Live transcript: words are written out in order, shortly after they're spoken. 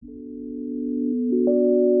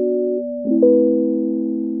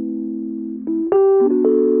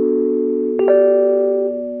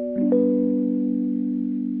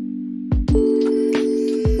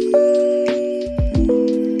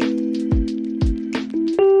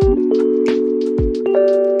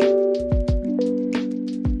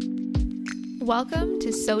Welcome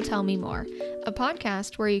to So Tell Me More, a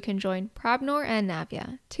podcast where you can join Prabnor and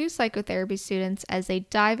Navya, two psychotherapy students, as they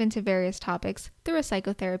dive into various topics through a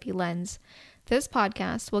psychotherapy lens. This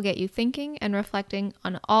podcast will get you thinking and reflecting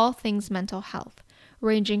on all things mental health,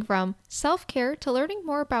 ranging from self-care to learning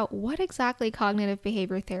more about what exactly cognitive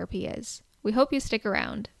behavior therapy is. We hope you stick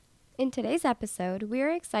around. In today's episode, we are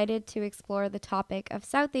excited to explore the topic of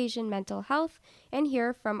South Asian mental health and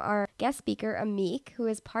hear from our guest speaker, Amik, who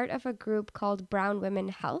is part of a group called Brown Women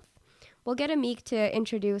Health. We'll get Amik to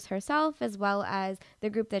introduce herself as well as the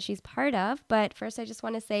group that she's part of. But first, I just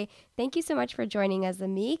want to say thank you so much for joining us,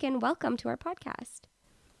 Amik, and welcome to our podcast.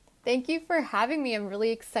 Thank you for having me. I'm really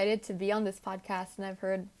excited to be on this podcast, and I've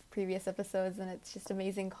heard previous episodes, and it's just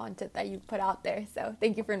amazing content that you put out there. So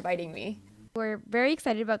thank you for inviting me. We're very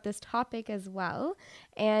excited about this topic as well.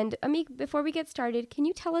 And Amik, before we get started, can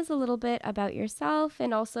you tell us a little bit about yourself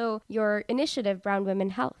and also your initiative, Brown Women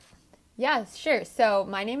Health? Yes, sure. So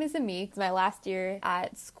my name is Amik. It's my last year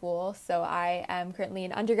at school. So I am currently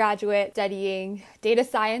an undergraduate studying data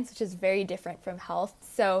science, which is very different from health.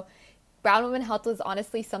 So Brown Women Health was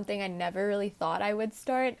honestly something I never really thought I would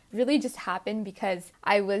start. It really just happened because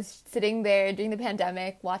I was sitting there during the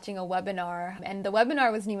pandemic watching a webinar, and the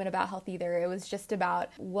webinar wasn't even about health either. It was just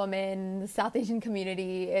about women, the South Asian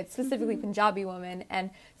community, it's specifically Punjabi women,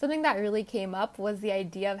 and something that really came up was the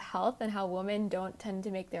idea of health and how women don't tend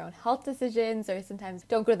to make their own health decisions or sometimes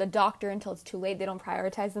don't go to the doctor until it's too late. They don't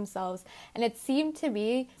prioritize themselves, and it seemed to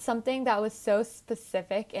be something that was so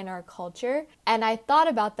specific in our culture, and I thought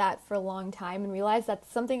about that for a long time and realized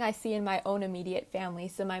that's something I see in my own immediate family.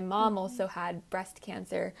 So my mom also had breast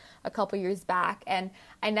cancer a couple years back, and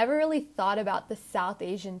I never really thought about the South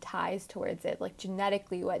Asian ties towards it, like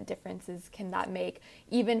genetically what differences can that make,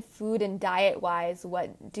 even food and diet wise,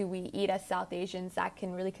 what do we eat as South Asians that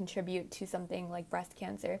can really contribute to something like breast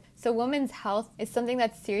cancer. So women's health is something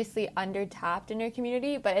that's seriously under-tapped in our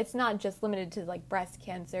community, but it's not just limited to like breast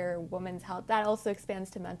cancer or women's health. That also expands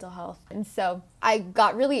to mental health. And so I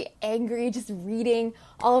got really angry just reading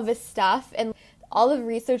all of this stuff and all of the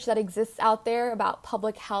research that exists out there about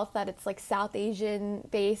public health, that it's like South Asian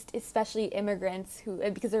based, especially immigrants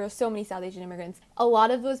because there are so many South Asian immigrants. A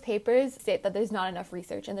lot of those papers state that there's not enough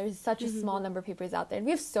research and there's such a small number of papers out there. And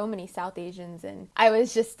we have so many South Asians, and I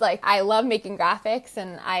was just like, I love making graphics,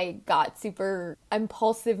 and I got super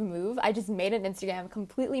impulsive move. I just made an Instagram,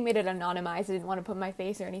 completely made it anonymized. I didn't want to put my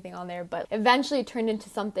face or anything on there, but eventually it turned into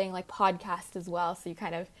something like podcast as well. So you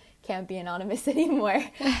kind of can't be anonymous anymore.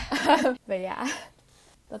 But yeah,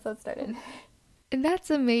 that's how it started. That's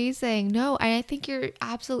amazing. No, I think you're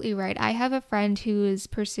absolutely right. I have a friend who is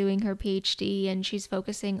pursuing her PhD, and she's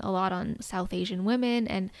focusing a lot on South Asian women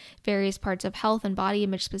and various parts of health and body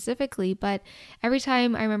image specifically. But every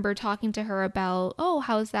time I remember talking to her about, oh,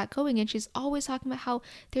 how's that going? And she's always talking about how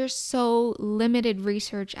there's so limited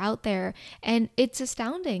research out there. And it's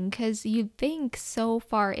astounding because you'd think so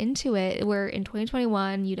far into it, where in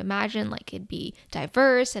 2021, you'd imagine like it'd be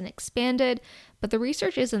diverse and expanded. But the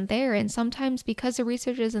research isn't there, and sometimes because the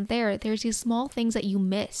research isn't there, there's these small things that you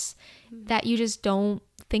miss that you just don't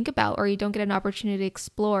think about or you don't get an opportunity to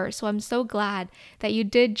explore. So I'm so glad that you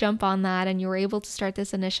did jump on that and you were able to start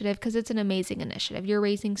this initiative, because it's an amazing initiative. You're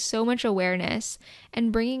raising so much awareness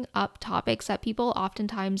and bringing up topics that people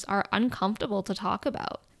oftentimes are uncomfortable to talk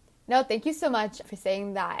about. No, thank you so much for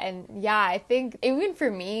saying that. And yeah, I think even for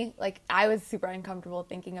me, like I was super uncomfortable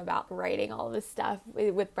thinking about writing all this stuff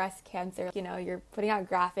with breast cancer. You know, you're putting out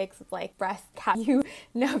graphics with like breast cancer, you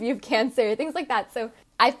know if you have cancer, things like that. So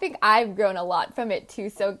I think I've grown a lot from it too.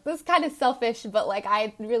 So this is kind of selfish, but like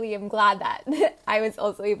I really am glad that I was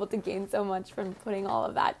also able to gain so much from putting all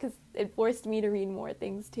of that, because it forced me to read more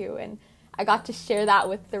things too. And I got to share that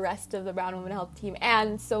with the rest of the Brown Women Health team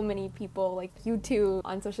and so many people like you too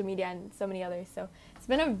on social media and so many others. So it's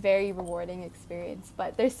been a very rewarding experience,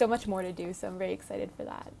 but there's so much more to do. So I'm very excited for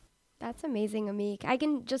that. That's amazing, Amik. I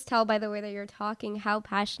can just tell by the way that you're talking how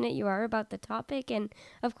passionate you are about the topic. And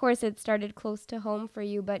of course, it started close to home for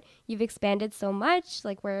you, but you've expanded so much.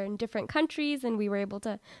 Like we're in different countries and we were able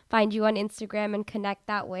to find you on Instagram and connect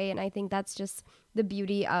that way. And I think that's just the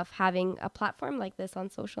beauty of having a platform like this on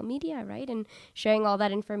social media, right? And sharing all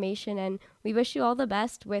that information. And we wish you all the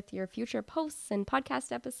best with your future posts and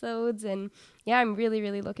podcast episodes. And yeah, I'm really,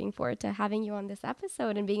 really looking forward to having you on this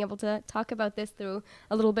episode and being able to talk about this through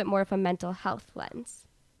a little bit more of a mental health lens.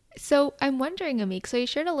 So I'm wondering, Amik, so you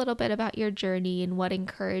shared a little bit about your journey and what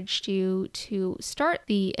encouraged you to start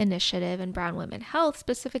the initiative in Brown Women Health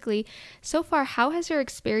specifically. So far, how has your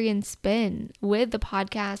experience been with the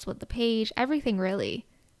podcast, with the page, everything really?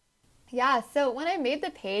 Yeah, so when I made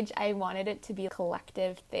the page, I wanted it to be a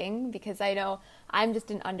collective thing because I know I'm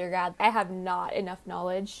just an undergrad. I have not enough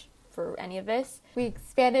knowledge for any of this. We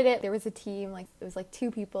expanded it. There was a team, like it was like 2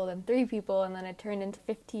 people, then 3 people, and then it turned into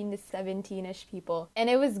 15 to 17-ish people. And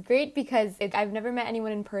it was great because I've never met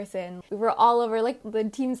anyone in person. We were all over, like the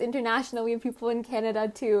team's international. We have people in Canada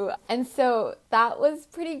too. And so that was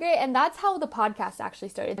pretty great. And that's how the podcast actually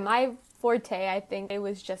started. My forte, I think, it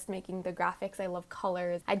was just making the graphics. I love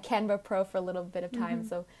colors. I had Canva Pro for a little bit of time,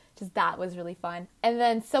 so just that was really fun. And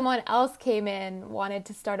then someone else came in, wanted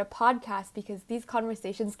to start a podcast because these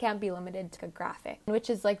conversations can't be limited to a graphic,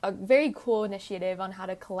 which is like a very cool initiative on how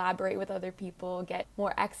to collaborate with other people, get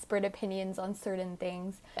more expert opinions on certain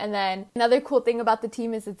things. And then another cool thing about the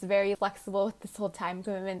team is it's very flexible with this whole time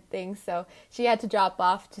commitment thing. So she had to drop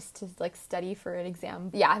off just to like study for an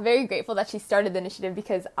exam. Yeah, I'm very grateful that she started the initiative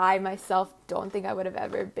because I myself don't think I would have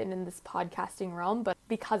ever been in this podcasting realm, but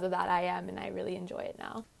because of that I am, and I really enjoy it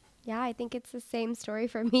now. Yeah, I think it's the same story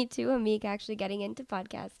for me too, Amik, actually getting into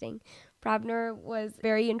podcasting. Prabner was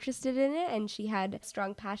very interested in it and she had a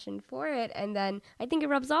strong passion for it. And then I think it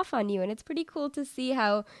rubs off on you. And it's pretty cool to see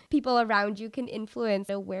how people around you can influence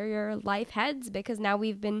where your life heads, because now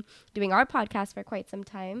we've been doing our podcast for quite some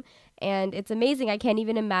time. And it's amazing. I can't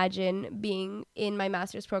even imagine being in my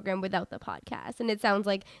master's program without the podcast. And it sounds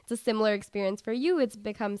like it's a similar experience for you. It's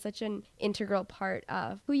become such an integral part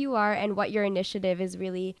of who you are and what your initiative is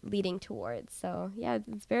really leading towards. So yeah,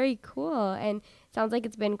 it's very cool. And sounds like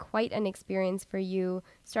it's been quite an experience for you,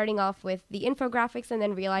 starting off with the infographics and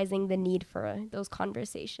then realizing the need for those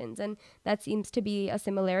conversations. And that seems to be a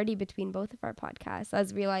similarity between both of our podcasts,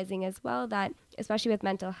 as realizing as well that, especially with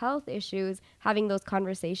mental health issues, having those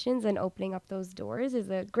conversations and opening up those doors is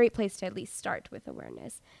a great place to at least start with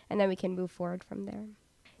awareness. And then we can move forward from there.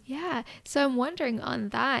 Yeah. So I'm wondering on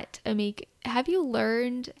that, Amik, have you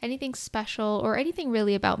learned anything special or anything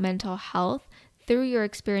really about mental health through your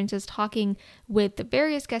experiences talking with the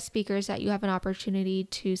various guest speakers that you have an opportunity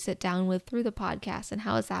to sit down with through the podcast? And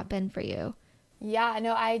how has that been for you? Yeah,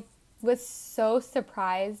 no, I was so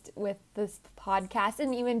surprised with this podcast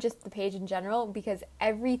and even just the page in general, because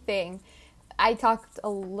everything, I talked a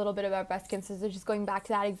little bit about breast cancer, so just going back to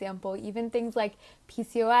that example, even things like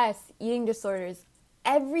PCOS, eating disorders,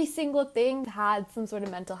 every single thing had some sort of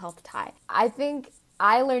mental health tie. I think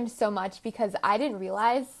I learned so much because I didn't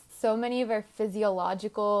realize so many of our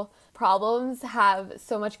physiological problems have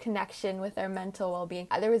so much connection with our mental well-being.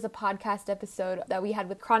 There was a podcast episode that we had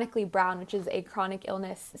with Chronically Brown, which is a chronic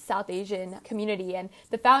illness South Asian community, and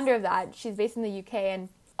the founder of that, she's based in the UK, and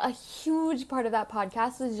a huge part of that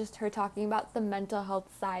podcast was just her talking about the mental health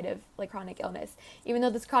side of like chronic illness. Even though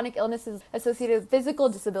this chronic illness is associated with physical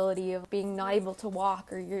disability of being not able to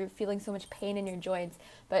walk or you're feeling so much pain in your joints,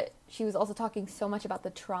 but she was also talking so much about the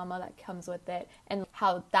trauma that comes with it and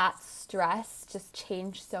how that stress just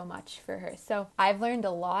changed so much for her. So I've learned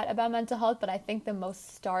a lot about mental health, but I think the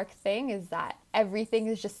most stark thing is that everything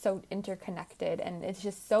is just so interconnected, and it's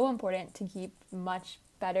just so important to keep much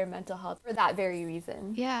better mental health for that very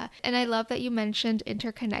reason. Yeah. And I love that you mentioned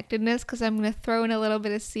interconnectedness, because I'm going to throw in a little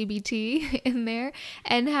bit of CBT in there,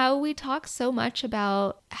 and how we talk so much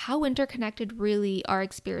about how interconnected really our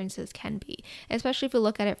experiences can be, especially if we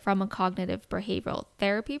look at it from a cognitive behavioral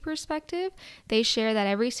therapy perspective. They share that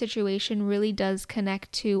every situation really does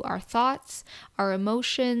connect to our thoughts, our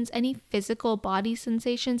emotions, any physical body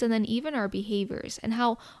sensations, and then even our behaviors, and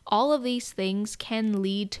how all of these things can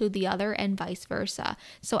lead to the other and vice versa.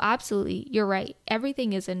 So absolutely, you're right.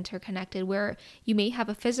 Everything is interconnected, where you may have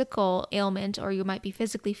a physical ailment or you might be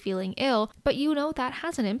physically feeling ill, but you know that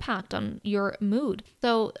has an impact on your mood.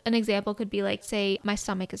 So an example could be like, say my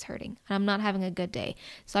stomach is hurting and I'm not having a good day.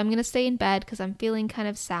 So I'm going to stay in bed because I'm feeling kind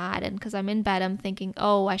of sad, and because I'm in bed, I'm thinking,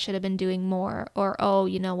 oh, I should have been doing more, or, oh,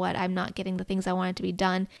 you know what, I'm not getting the things I wanted to be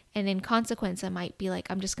done. And in consequence, I might be like,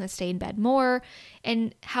 I'm just going to stay in bed more.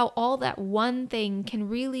 And how all that one thing can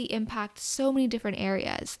really impact so many different areas.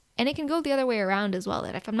 And it can go the other way around as well,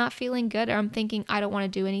 that if I'm not feeling good or I'm thinking I don't want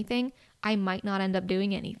to do anything, I might not end up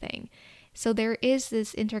doing anything. So there is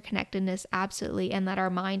this interconnectedness, absolutely, and that our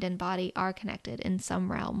mind and body are connected in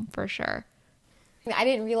some realm for sure. I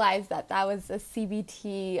didn't realize that that was a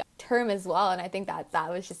CBT term as well, and I think that that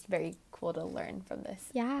was just very cool to learn from this.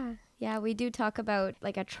 Yeah. Yeah, we do talk about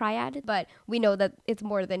like a triad, but we know that it's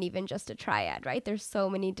more than even just a triad, right? There's so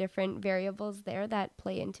many different variables there that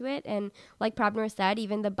play into it. And like Prabhner said,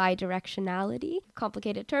 even the bidirectionality,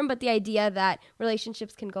 complicated term, but the idea that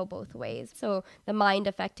relationships can go both ways. So the mind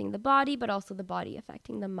affecting the body, but also the body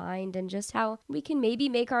affecting the mind, and just how we can maybe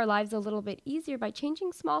make our lives a little bit easier by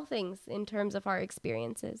changing small things in terms of our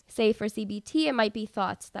experiences. Say for CBT, it might be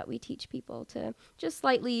thoughts that we teach people to just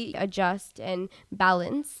slightly adjust and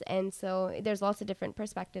balance. And so there's lots of different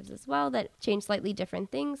perspectives as well that change slightly different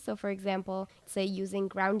things. So for example, say using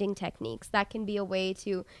grounding techniques, that can be a way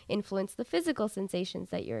to influence the physical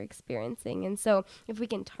sensations that you're experiencing. And so if we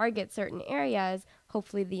can target certain areas,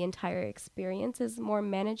 hopefully the entire experience is more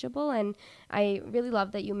manageable. And I really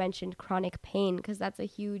love that you mentioned chronic pain, because that's a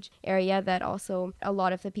huge area that also a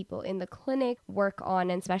lot of the people in the clinic work on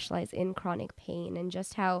and specialize in chronic pain, and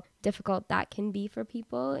just how difficult that can be for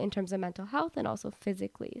people in terms of mental health and also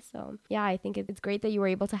physically. So yeah, I think it's great that you were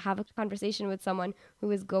able to have a conversation with someone who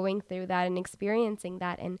is going through that and experiencing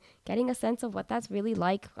that and getting a sense of what that's really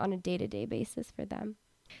like on a day-to-day basis for them.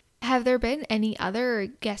 Have there been any other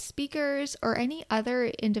guest speakers or any other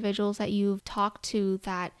individuals that you've talked to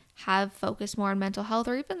that have focused more on mental health,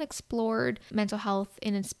 or even explored mental health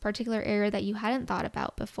in a particular area that you hadn't thought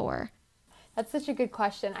about before? That's such a good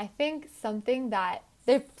question. I think something that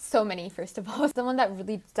there's so many, first of all. Someone that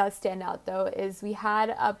really does stand out, though, is we had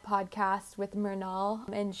a podcast with Mernal,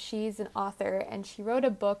 and she's an author, and she wrote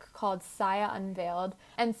a book called Saya Unveiled.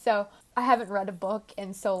 And so I haven't read a book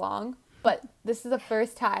in so long, but this is the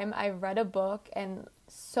first time I've read a book, and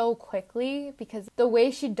so quickly, because the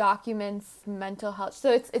way she documents mental health.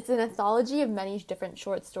 So it's an anthology of many different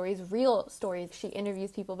short stories, real stories. She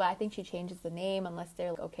interviews people, but I think she changes the name unless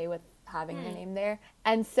they're okay with having their name there.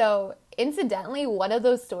 And so incidentally, one of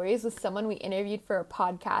those stories was someone we interviewed for a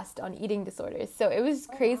podcast on eating disorders. So it was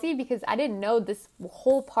crazy because I didn't know this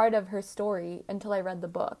whole part of her story until I read the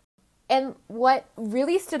book. And what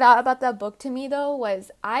really stood out about that book to me, though,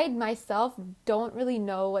 was I myself don't really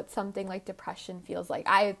know what something like depression feels like.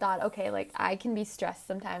 I thought, okay, like I can be stressed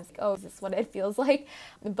sometimes. Like, oh, is this what it feels like?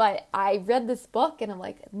 But I read this book and I'm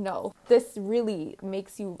like, no, this really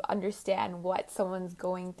makes you understand what someone's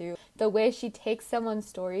going through. The way she takes someone's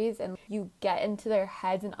stories and you get into their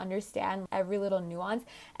heads and understand every little nuance.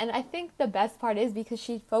 And I think the best part is because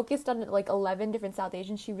she focused on like 11 different South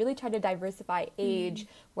Asians, she really tried to diversify age,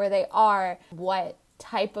 where they are, what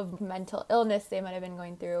type of mental illness they might have been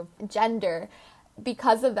going through, gender.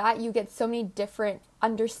 Because of that, you get so many different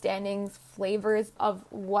understandings, flavors of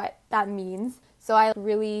what that means. So I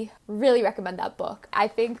really, really recommend that book. I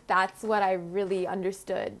think that's what I really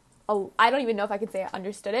understood. I don't even know if I could say I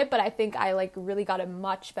understood it, but I think I like really got a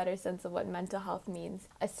much better sense of what mental health means,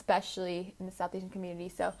 especially in the South Asian community.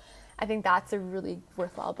 So I think that's a really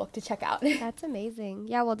worthwhile book to check out. That's amazing.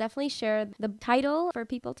 Yeah, we'll definitely share the title for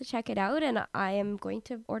people to check it out, and I am going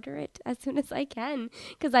to order it as soon as I can,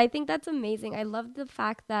 because I think that's amazing. I love the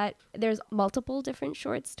fact that there's multiple different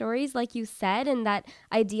short stories, like you said, and that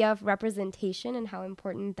idea of representation and how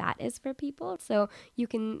important that is for people. So you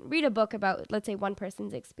can read a book about, let's say, one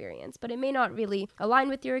person's experience, but it may not really align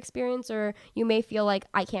with your experience, or you may feel like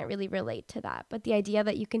I can't really relate to that. But the idea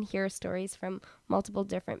that you can hear stories from multiple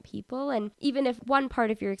different people, and even if one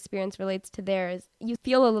part of your experience relates to theirs, you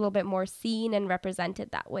feel a little bit more seen and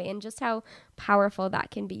represented that way, and just how powerful that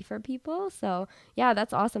can be for people. So yeah,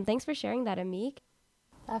 that's awesome. Thanks for sharing that, Amik.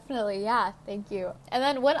 Definitely, yeah, thank you. And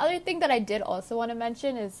then one other thing that I did also want to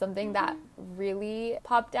mention is something that really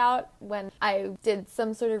popped out when I did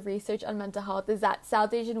some sort of research on mental health, is that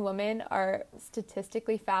South Asian women are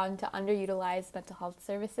statistically found to underutilize mental health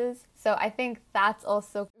services. So I think that's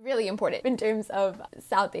also really important in terms of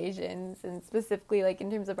South Asians, and specifically like in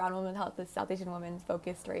terms of brown women health, the South Asian women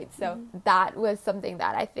focused rate. So that was something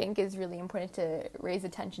that I think is really important to raise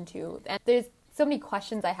attention to. And there's so many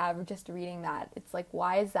questions I have just reading that. It's like,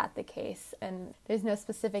 why is that the case? And there's no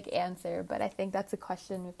specific answer, but I think that's a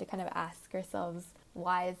question we have to kind of ask ourselves.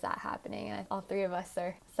 Why is that happening? And all three of us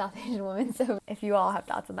are South Asian women, so if you all have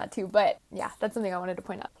thoughts on that too. But yeah, that's something I wanted to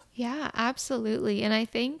point out. Yeah, absolutely. And I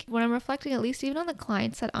think when I'm reflecting, at least even on the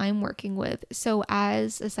clients that I'm working with, so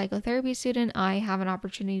as a psychotherapy student, I have an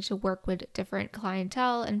opportunity to work with different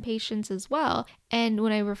clientele and patients as well. And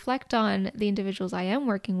when I reflect on the individuals I am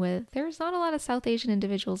working with, there's not a lot of South Asian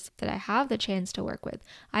individuals that I have the chance to work with.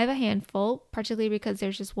 I have a handful, particularly because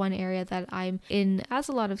there's just one area that I'm in as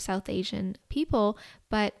a lot of South Asian people.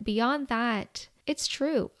 But beyond that, It's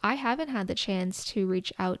true. I haven't had the chance to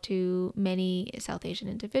reach out to many South Asian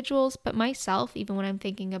individuals, but myself, even when I'm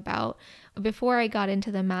thinking about before I got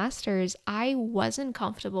into the master's, I wasn't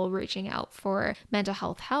comfortable reaching out for mental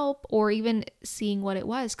health help or even seeing what it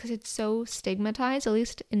was because it's so stigmatized, at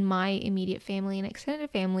least in my immediate family and extended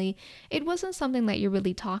family. It wasn't something that you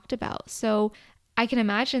really talked about. So I can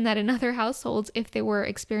imagine that in other households, if they were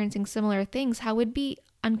experiencing similar things, how it would be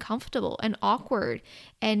uncomfortable and awkward.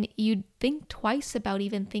 And you'd think twice about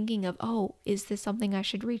even thinking of, oh, is this something I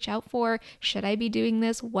should reach out for? Should I be doing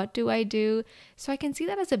this? What do I do? So I can see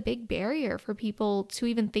that as a big barrier for people to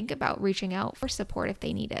even think about reaching out for support if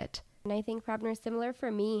they need it. And I think, Prabhner, similar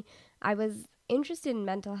for me, I was interested in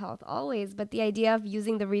mental health always, but the idea of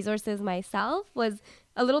using the resources myself was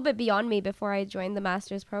a little bit beyond me before I joined the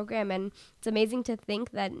master's program. And it's amazing to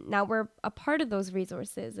think that now we're a part of those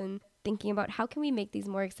resources and thinking about how can we make these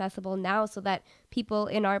more accessible now so that people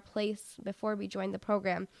in our place before we joined the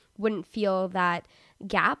program wouldn't feel that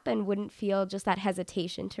gap and wouldn't feel just that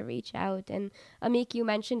hesitation to reach out. And Amik, you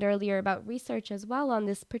mentioned earlier about research as well on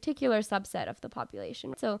this particular subset of the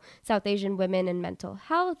population, so South Asian women and mental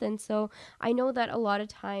health. And so I know that a lot of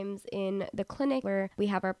times in the clinic where we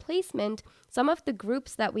have our placement, some of the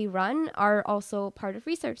groups that we run are also part of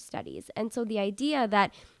research studies. And so the idea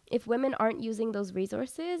that if women aren't using those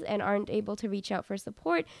resources and aren't able to reach out for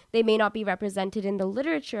support, they may not be represented in the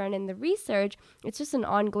literature and in the research. It's just an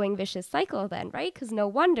ongoing vicious cycle then, right? Because no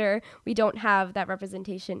wonder we don't have that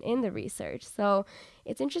representation in the research. So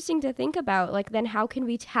it's interesting to think about, like, then how can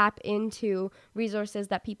we tap into resources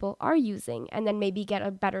that people are using and then maybe get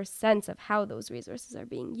a better sense of how those resources are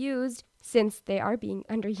being used since they are being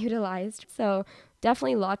underutilized. So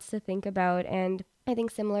definitely lots to think about. And I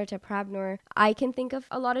think similar to Prabhner, I can think of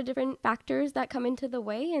a lot of different factors that come into the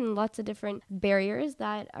way and lots of different barriers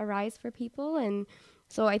that arise for people. And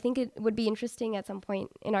so I think it would be interesting at some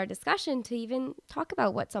point in our discussion to even talk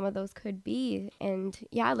about what some of those could be. And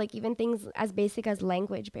yeah, like even things as basic as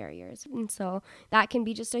language barriers. And so that can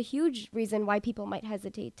be just a huge reason why people might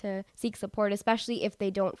hesitate to seek support, especially if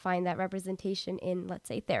they don't find that representation in, let's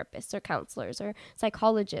say, therapists or counselors or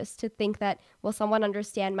psychologists, to think that, will someone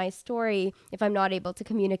understand my story if I'm not able to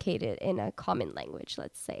communicate it in a common language,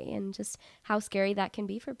 let's say, and just how scary that can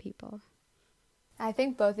be for people. I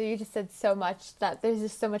think both of you just said so much that there's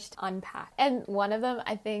just so much to unpack. And one of them,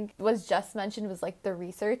 I think, was just mentioned was like the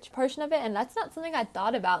research portion of it. And that's not something I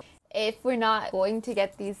thought about. If we're not going to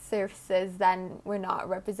get these services, then we're not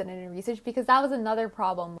represented in research, because that was another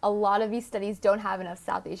problem. A lot of these studies don't have enough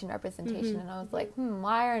South Asian representation. And I was like,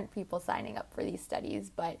 why aren't people signing up for these studies?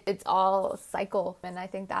 But it's all a cycle. And I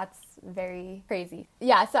think that's very crazy.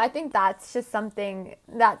 Yeah, so I think that's just something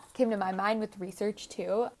that came to my mind with research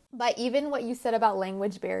too. But even what you said about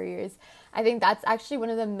language barriers, I think that's actually one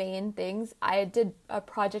of the main things. I did a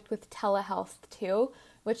project with telehealth too,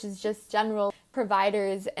 which is just general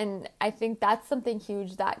providers. And I think that's something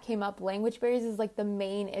huge that came up. Language barriers is like the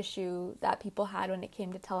main issue that people had when it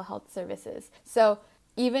came to telehealth services. So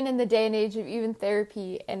even in the day and age of even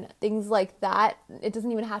therapy and things like that, it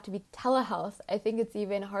doesn't even have to be telehealth. I think it's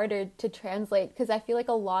even harder to translate, because I feel like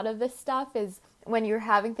a lot of this stuff is, when you're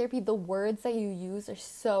having therapy, the words that you use are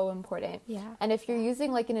so important. Yeah. And if you're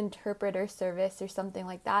using like an interpreter service or something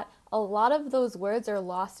like that, a lot of those words are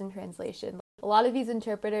lost in translation. A lot of these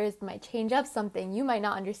interpreters might change up something. You might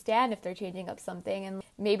not understand if they're changing up something, and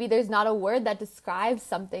maybe there's not a word that describes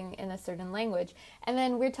something in a certain language. And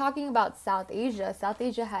then we're talking about South Asia. South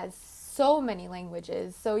Asia has so many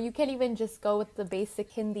languages, so you can't even just go with the basic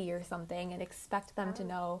Hindi or something and expect them to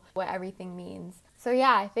know what everything means. So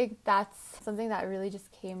yeah, I think that's something that really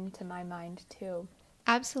just came to my mind too.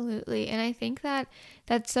 Absolutely. And I think that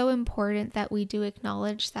that's so important that we do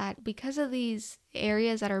acknowledge that because of these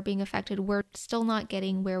areas that are being affected, we're still not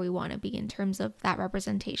getting where we want to be in terms of that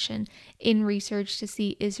representation in research to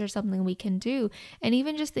see, is there something we can do? And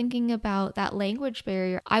even just thinking about that language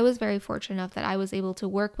barrier, I was very fortunate enough that I was able to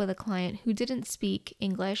work with a client who didn't speak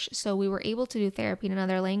English. So we were able to do therapy in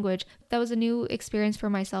another language. That was a new experience for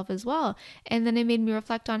myself as well. And then it made me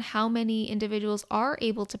reflect on how many individuals are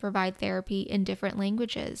able to provide therapy in different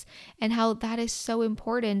languages and how that is so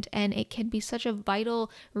important. And it can be such a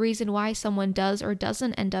vital reason why someone does or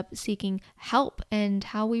doesn't end up seeking help, and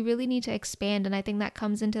how we really need to expand. And I think that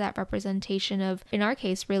comes into that representation of, in our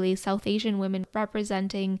case, really South Asian women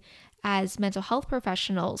representing as mental health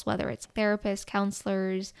professionals, whether it's therapists,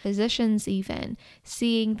 counselors, physicians even,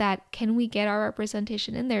 seeing that, can we get our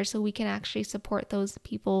representation in there so we can actually support those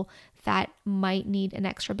people that might need an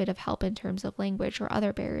extra bit of help in terms of language or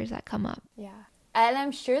other barriers that come up. Yeah. And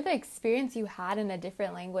I'm sure the experience you had in a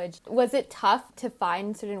different language, was it tough to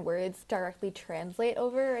find certain words directly translate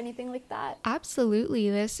over or anything like that? Absolutely.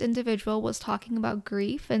 This individual was talking about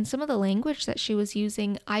grief, and some of the language that she was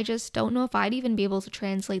using, I just don't know if I'd even be able to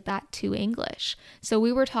translate that to English. So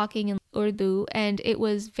we were talking in Urdu, and it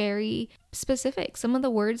was very specific. Some of the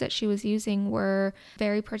words that she was using were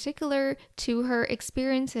very particular to her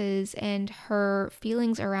experiences and her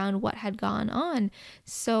feelings around what had gone on.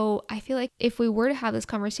 So I feel like if we were to have this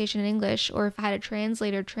conversation in English, or if I had a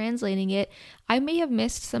translator translating it, I may have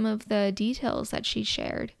missed some of the details that she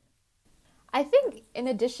shared. I think in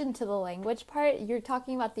addition to the language part, you're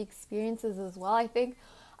talking about the experiences as well. I think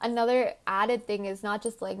another added thing is not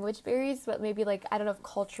just language barriers, but maybe like, I don't know if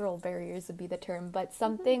cultural barriers would be the term, but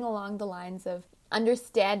something along the lines of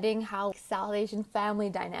understanding how South Asian family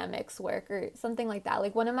dynamics work or something like that.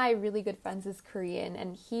 Like one of my really good friends is Korean,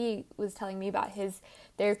 and he was telling me about his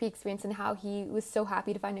therapy experience and how he was so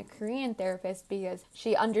happy to find a Korean therapist because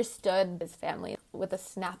she understood his family with a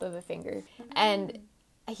snap of a finger. And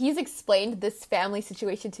he's explained this family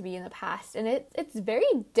situation to me in the past, and it's very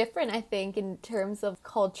different, I think, in terms of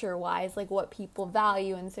culture-wise, like what people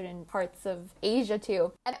value in certain parts of Asia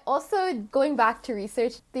too. And also, going back to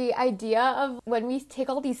research, the idea of when we take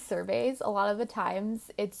all these surveys, a lot of the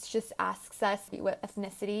times it's just asks us what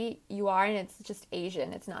ethnicity you are, and it's just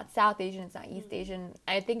Asian. It's not South Asian, it's not East Asian.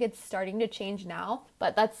 I think it's starting to change now,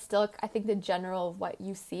 but that's still, I think, the general of what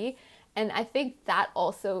you see. And I think that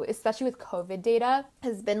also, especially with COVID data,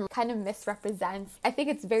 has been kind of misrepresents. I think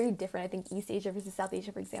it's very different. I think East Asia versus South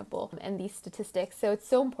Asia, for example, and these statistics. So it's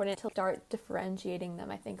so important to start differentiating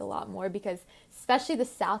them, I think, a lot more, because especially the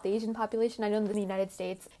South Asian population, I know in the United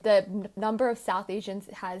States, the number of South Asians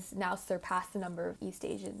has now surpassed the number of East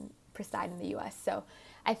Asian per side in the US. So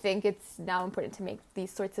I think it's now important to make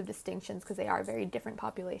these sorts of distinctions because they are very different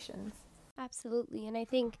populations. Absolutely. And I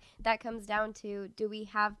think that comes down to, do we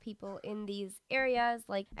have people in these areas,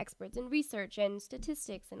 like experts in research and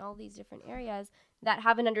statistics and all these different areas, that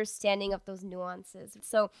have an understanding of those nuances?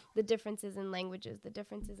 So the differences in languages, the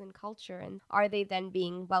differences in culture, and are they then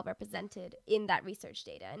being well represented in that research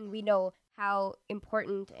data? And we know how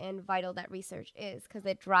important and vital that research is because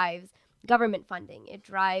it drives government funding. It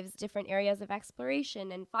drives different areas of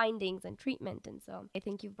exploration and findings and treatment. And so I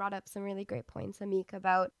think you've brought up some really great points, Amik,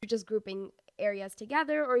 about just grouping areas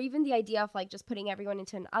together, or even the idea of like just putting everyone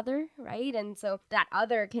into an other, right? And so that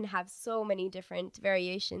other can have so many different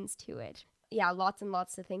variations to it. Yeah, lots and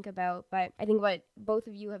lots to think about. But I think what both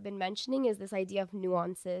of you have been mentioning is this idea of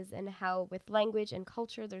nuances, and how with language and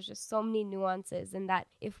culture, there's just so many nuances, and that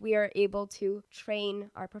if we are able to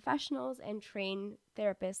train our professionals and train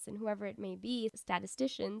therapists and whoever it may be,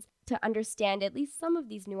 statisticians, to understand at least some of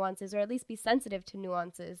these nuances, or at least be sensitive to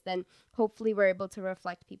nuances, then hopefully we're able to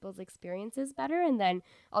reflect people's experiences better and then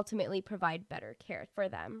ultimately provide better care for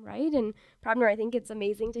them, right? And Prabhner, I think it's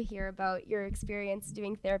amazing to hear about your experience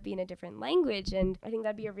doing therapy in a different language, and I think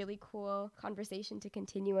that'd be a really cool conversation to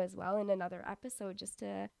continue as well in another episode, just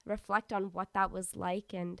to reflect on what that was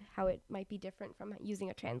like and how it might be different from using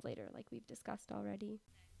a translator like we've discussed already.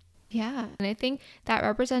 Yeah, and I think that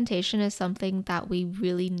representation is something that we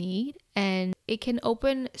really need, and it can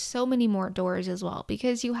open so many more doors as well,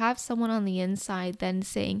 because you have someone on the inside then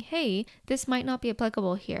saying, hey, this might not be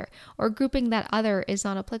applicable here, or grouping that other is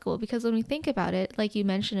not applicable. Because when we think about it, like you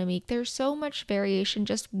mentioned, Amik, there's so much variation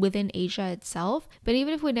just within Asia itself. But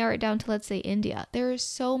even if we narrow it down to, let's say, India, there is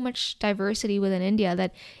so much diversity within India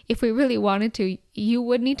that if we really wanted to, you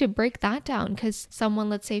would need to break that down, because someone,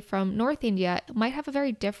 let's say, from North India might have a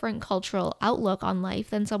very different cultural outlook on life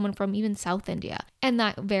than someone from even South India. And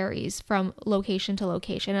that varies from location to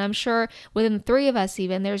location. And I'm sure within the three of us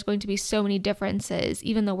even, there's going to be so many differences,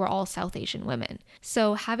 even though we're all South Asian women.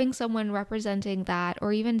 So having someone representing that,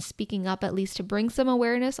 or even speaking up at least to bring some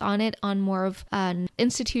awareness on it on more of an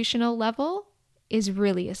institutional level, is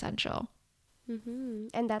really essential. Mm-hmm.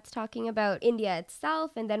 And that's talking about India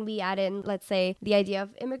itself. And then we add in, let's say, the idea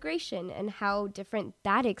of immigration and how different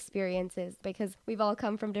that experience is, because we've all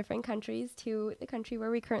come from different countries to the country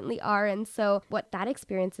where we currently are. And so what that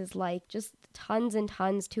experience is like, just tons and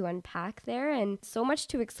tons to unpack there, and so much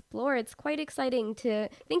to explore. It's quite exciting to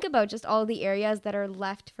think about just all the areas that are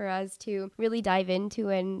left for us to really dive into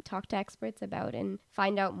and talk to experts about and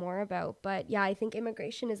find out more about. But yeah, I think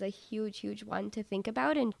immigration is a huge, huge one to think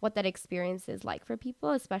about, and what that experience is like for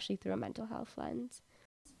people, especially through a mental health lens.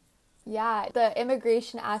 Yeah, the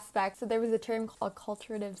immigration aspect. So there was a term called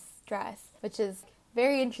culturative stress, which is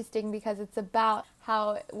very interesting because it's about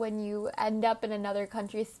how when you end up in another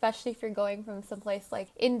country, especially if you're going from someplace like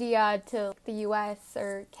India to the US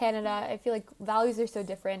or Canada, I feel like values are so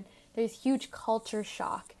different. There's huge culture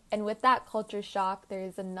shock. And with that culture shock,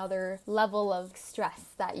 there's another level of stress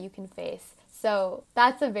that you can face. So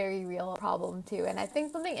that's a very real problem too. And I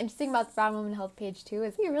think something interesting about the Brown Women Health page too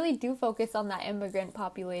is we really do focus on that immigrant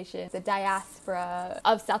population, the diaspora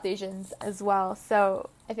of South Asians as well.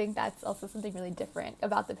 So I think that's also something really different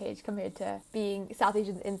about the page compared to being South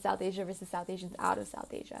Asians in South Asia versus South Asians out of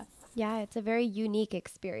South Asia. Yeah, it's a very unique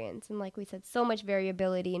experience. And like we said, so much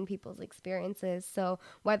variability in people's experiences. So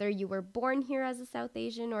whether you were born here as a South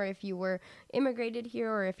Asian or if you were immigrated here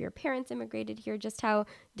or if your parents immigrated here, just how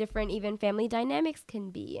different even family dynamics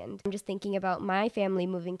can be. And I'm just thinking about my family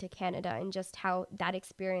moving to Canada and just how that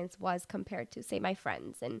experience was compared to, say, my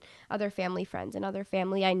friends and other family friends and other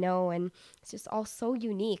family I know. And it's just all so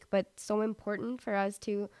unique, but so important for us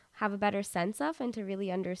to have a better sense of and to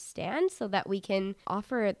really understand so that we can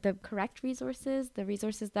offer the correct resources, the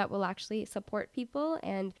resources that will actually support people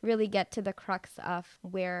and really get to the crux of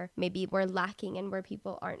where maybe we're lacking and where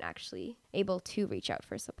people aren't actually able to reach out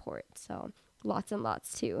for support. So lots and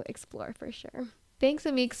lots to explore for sure. Thanks,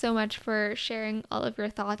 Amik, so much for sharing all of your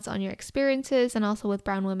thoughts on your experiences and also with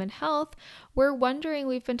Brown Women Health. We're wondering,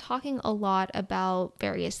 we've been talking a lot about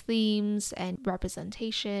various themes and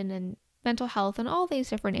representation and mental health and all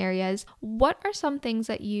these different areas. What are some things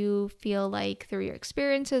that you feel like through your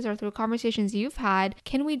experiences or through conversations you've had,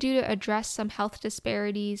 can we do to address some health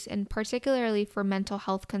disparities and particularly for mental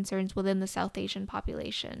health concerns within the South Asian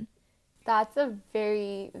population? That's a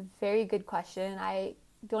very, very good question. I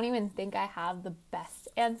don't even think I have the best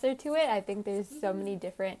answer to it. I think there's so many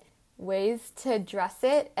different ways to address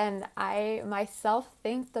it, and I myself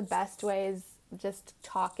think the best way is just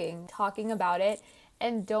talking about it.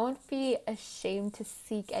 And don't be ashamed to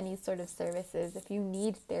seek any sort of services. If you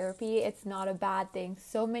need therapy, it's not a bad thing.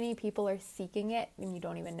 So many people are seeking it and you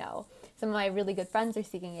don't even know. Some of my really good friends are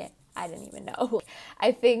seeking it. I didn't even know.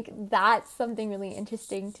 I think that's something really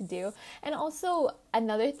interesting to do. And also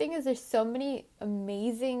another thing is there's so many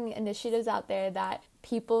amazing initiatives out there that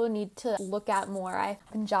people need to look at more. I'm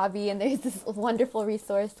Punjabi and there's this wonderful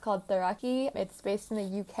resource called Theraki. It's based in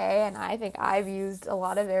the UK and I think I've used a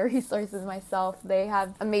lot of their resources myself. They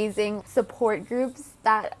have amazing support groups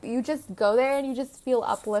that you just go there and you just feel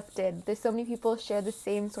uplifted. There's so many people share the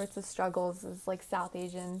same sorts of struggles as like South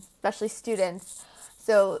Asians, especially students.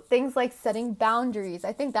 So things like setting boundaries,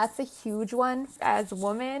 I think that's a huge one as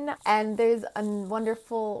women. And there's a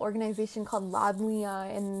wonderful organization called Ladlia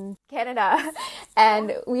in Canada.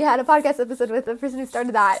 And we had a podcast episode with the person who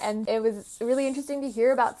started that. And it was really interesting to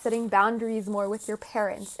hear about setting boundaries more with your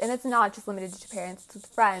parents. And it's not just limited to parents, it's with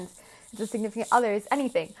friends, it's with significant others,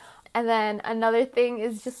 anything. And then another thing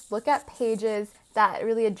is just look at pages that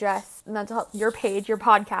really address mental health. Your page, your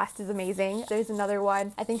podcast is amazing. There's another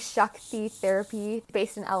one, I think Shakti Therapy,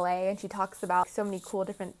 based in LA, and she talks about so many cool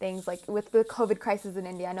different things, like with the COVID crisis in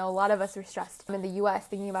India. I know a lot of us are stressed in the US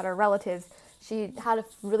thinking about our relatives. She had a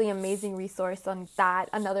really amazing resource on that.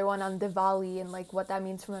 Another one on Diwali and like what that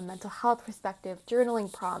means from a mental health perspective,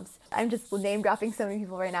 journaling prompts. I'm just name dropping so many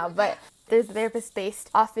people right now, but there's a therapist based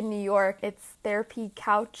off in New York. It's Therapy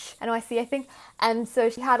Couch, NYC, I think. And so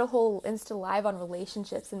she had a whole Insta Live on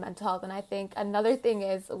relationships and mental health. And I think another thing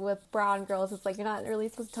is with brown girls, it's like you're not really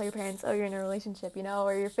supposed to tell your parents, oh, you're in a relationship, you know,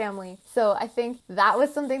 or your family. So I think that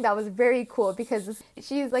was something that was very cool because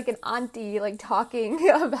she's like an auntie, like talking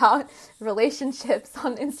about relationships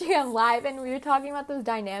on Instagram Live. And we were talking about those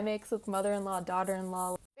dynamics with mother-in-law,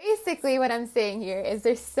 daughter-in-law. Basically what I'm saying here is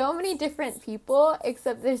there's so many different people,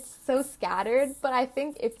 except they're so scattered, but I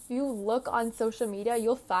think if you look on social media,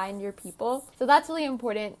 you'll find your people. So that's really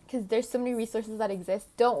important because there's so many resources that exist.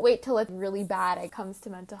 Don't wait till it's really bad when it comes to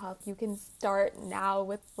mental health. You can start now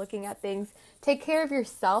with looking at things. Take care of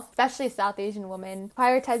yourself, especially a South Asian woman.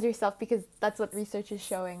 Prioritize yourself because that's what research is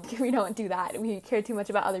showing. We don't do that. We care too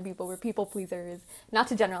much about other people. We're people pleasers. Not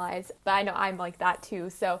to generalize, but I know I'm like that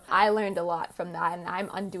too. So I learned a lot from that and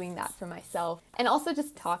I'm undoing that for myself. And also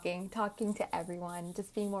just talking to everyone,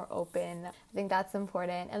 just being more open. I think that's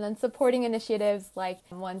important. And then supporting initiatives like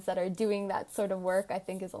ones that are doing that sort of work, I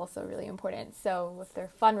think is also really important. So if there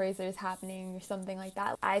are fundraisers happening or something like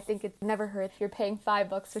that, I think it never hurts. If you're paying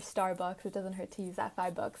 $5 for Starbucks, it doesn't hurt to use that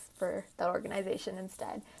 $5 for that organization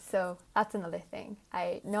instead. So that's another thing.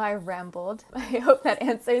 I know I rambled. I hope that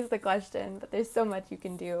answers the question, but there's so much you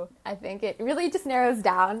can do. I think it really just narrows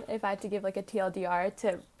down, if I had to give like a TLDR,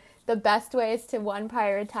 to the best way is to, one,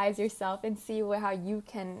 prioritize yourself and see how you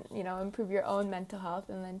can, improve your own mental health,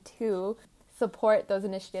 and then two, support those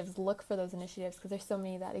initiatives, look for those initiatives, because there's so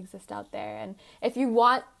many that exist out there. And if you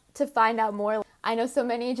want to find out more, I know so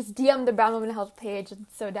many just DM the Brown Women Health page.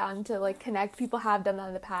 It's so down to like connect. People have done that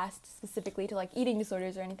in the past, specifically to like eating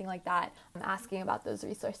disorders or anything like that. I'm asking about those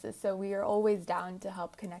resources. So we are always down to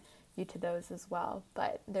help connect you to those as well.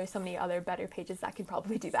 But there's so many other better pages that can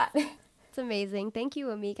probably do that. It's amazing. Thank you,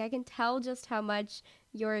 Amik. I can tell just how much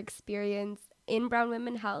your experience in Brown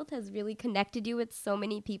Women Health has really connected you with so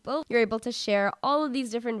many people. You're able to share all of these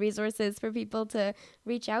different resources for people to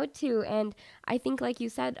reach out to. And I think, like you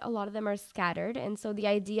said, a lot of them are scattered. And so the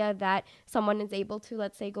idea that someone is able to,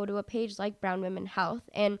 let's say, go to a page like Brown Women Health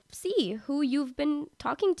and see who you've been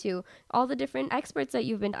talking to, all the different experts that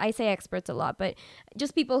you've been, I say experts a lot, but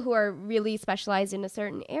just people who are really specialized in a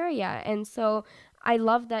certain area. And so I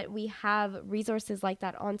love that we have resources like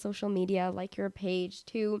that on social media, like your page,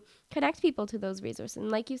 to connect people to those resources.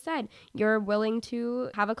 And like you said, you're willing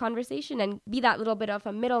to have a conversation and be that little bit of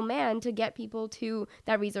a middleman to get people to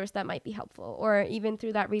that resource that might be helpful, or even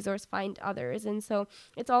through that resource find others. And so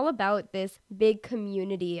it's all about this big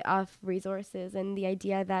community of resources and the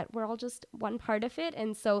idea that we're all just one part of it.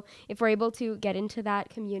 And so if we're able to get into that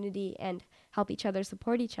community and help each other,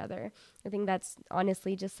 support each other, I think that's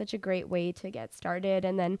honestly just such a great way to get started.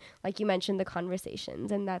 And then, like you mentioned, the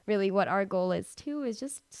conversations, and that's really what our goal is too, is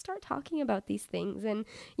just start talking about these things. And,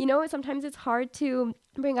 you know, sometimes it's hard to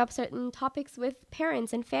bring up certain topics with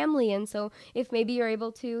parents and family. And so if maybe you're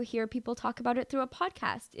able to hear people talk about it through a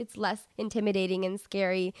podcast, it's less intimidating and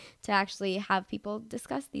scary to actually have people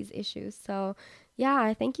discuss these issues. So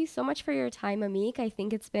yeah, thank you so much for your time, Amik. I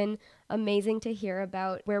think it's been amazing to hear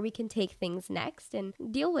about where we can take things next and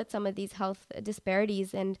deal with some of these health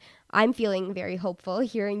disparities. And I'm feeling very hopeful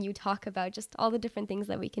hearing you talk about just all the different things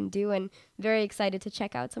that we can do, and very excited to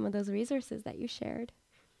check out some of those resources that you shared.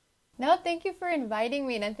 No, thank you for inviting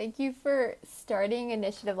me, and thank you for starting an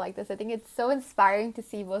initiative like this. I think it's so inspiring to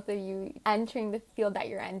see both of you entering the field that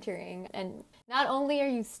you're entering. And not only are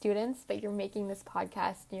you students, but you're making this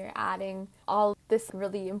podcast and you're adding all this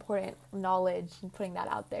really important knowledge and putting that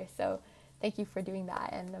out there. So thank you for doing that.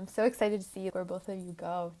 And I'm so excited to see where both of you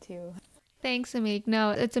go too. Thanks, Amik. No,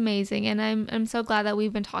 it's amazing. And I'm so glad that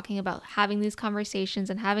we've been talking about having these conversations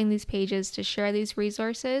and having these pages to share these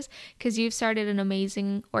resources, because you've started an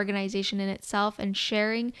amazing organization in itself, and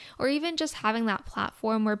sharing, or even just having that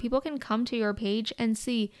platform where people can come to your page and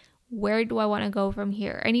see, where do I want to go from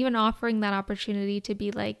here? And even offering that opportunity to be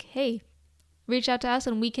like, hey, reach out to us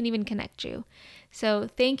and we can even connect you. So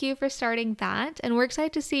thank you for starting that. And we're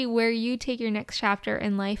excited to see where you take your next chapter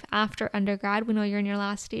in life after undergrad. We know you're in your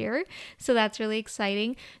last year, so that's really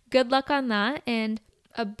exciting. Good luck on that. And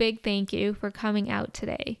a big thank you for coming out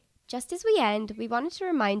today. Just as we end, we wanted to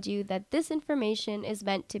remind you that this information is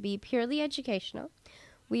meant to be purely educational.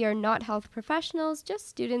 We are not health professionals, just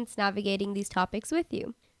students navigating these topics with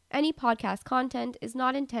you. Any podcast content is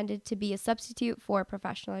not intended to be a substitute for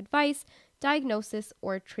professional advice, diagnosis,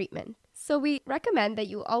 or treatment. So we recommend that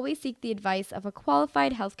you always seek the advice of a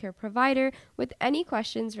qualified healthcare provider with any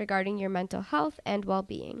questions regarding your mental health and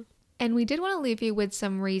well-being. And we did want to leave you with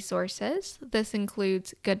some resources. This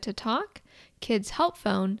includes Good to Talk, Kids Help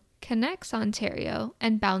Phone, Connects Ontario,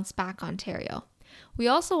 and Bounce Back Ontario. We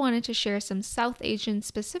also wanted to share some South Asian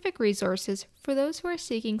specific resources for those who are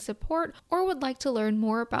seeking support or would like to learn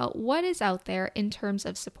more about what is out there in terms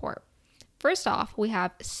of support. First off, we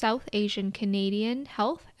have South Asian Canadian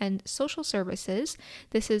Health and Social Services.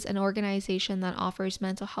 This is an organization that offers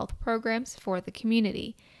mental health programs for the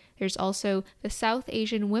community. There's also the South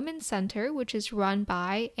Asian Women's Center, which is run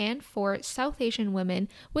by and for South Asian women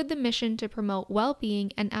with the mission to promote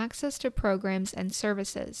well-being and access to programs and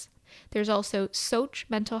services. There's also Soch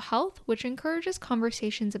Mental Health, which encourages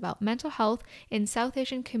conversations about mental health in South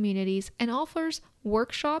Asian communities and offers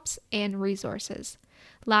workshops and resources.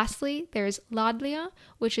 Lastly, there's Ladlia,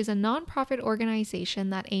 which is a nonprofit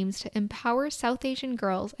organization that aims to empower South Asian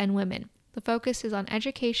girls and women. The focus is on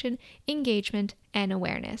education, engagement, and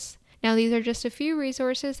awareness. Now, these are just a few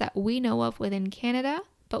resources that we know of within Canada,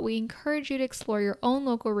 but we encourage you to explore your own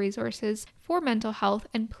local resources for mental health,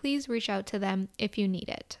 and please reach out to them if you need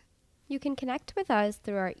it. You can connect with us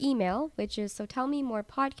through our email, which is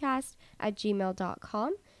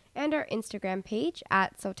sotellmemorepodcast@gmail.com, and our Instagram page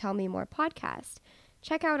 @sotellmemorepodcast.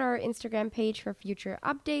 Check out our Instagram page for future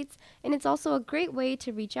updates, and it's also a great way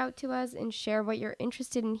to reach out to us and share what you're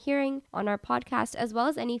interested in hearing on our podcast, as well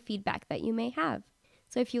as any feedback that you may have.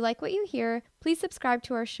 So if you like what you hear, please subscribe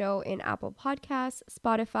to our show in Apple Podcasts,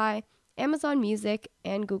 Spotify, Amazon Music,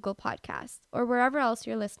 and Google Podcasts, or wherever else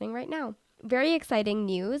you're listening right now. very exciting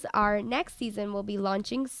news. Our next season will be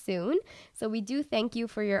launching soon. So we do thank you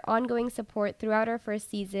for your ongoing support throughout our first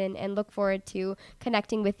season and look forward to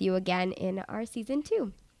connecting with you again in our season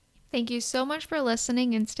 2. Thank you so much for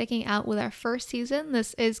listening and sticking out with our first season.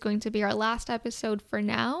 This is going to be our last episode for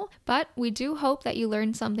now, but we do hope that you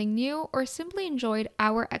learned something new or simply enjoyed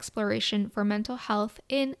our exploration for mental health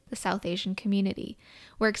in the South Asian community.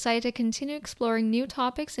 We're excited to continue exploring new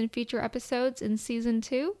topics in future episodes in season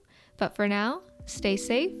 2, but for now, stay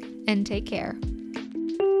safe and take care.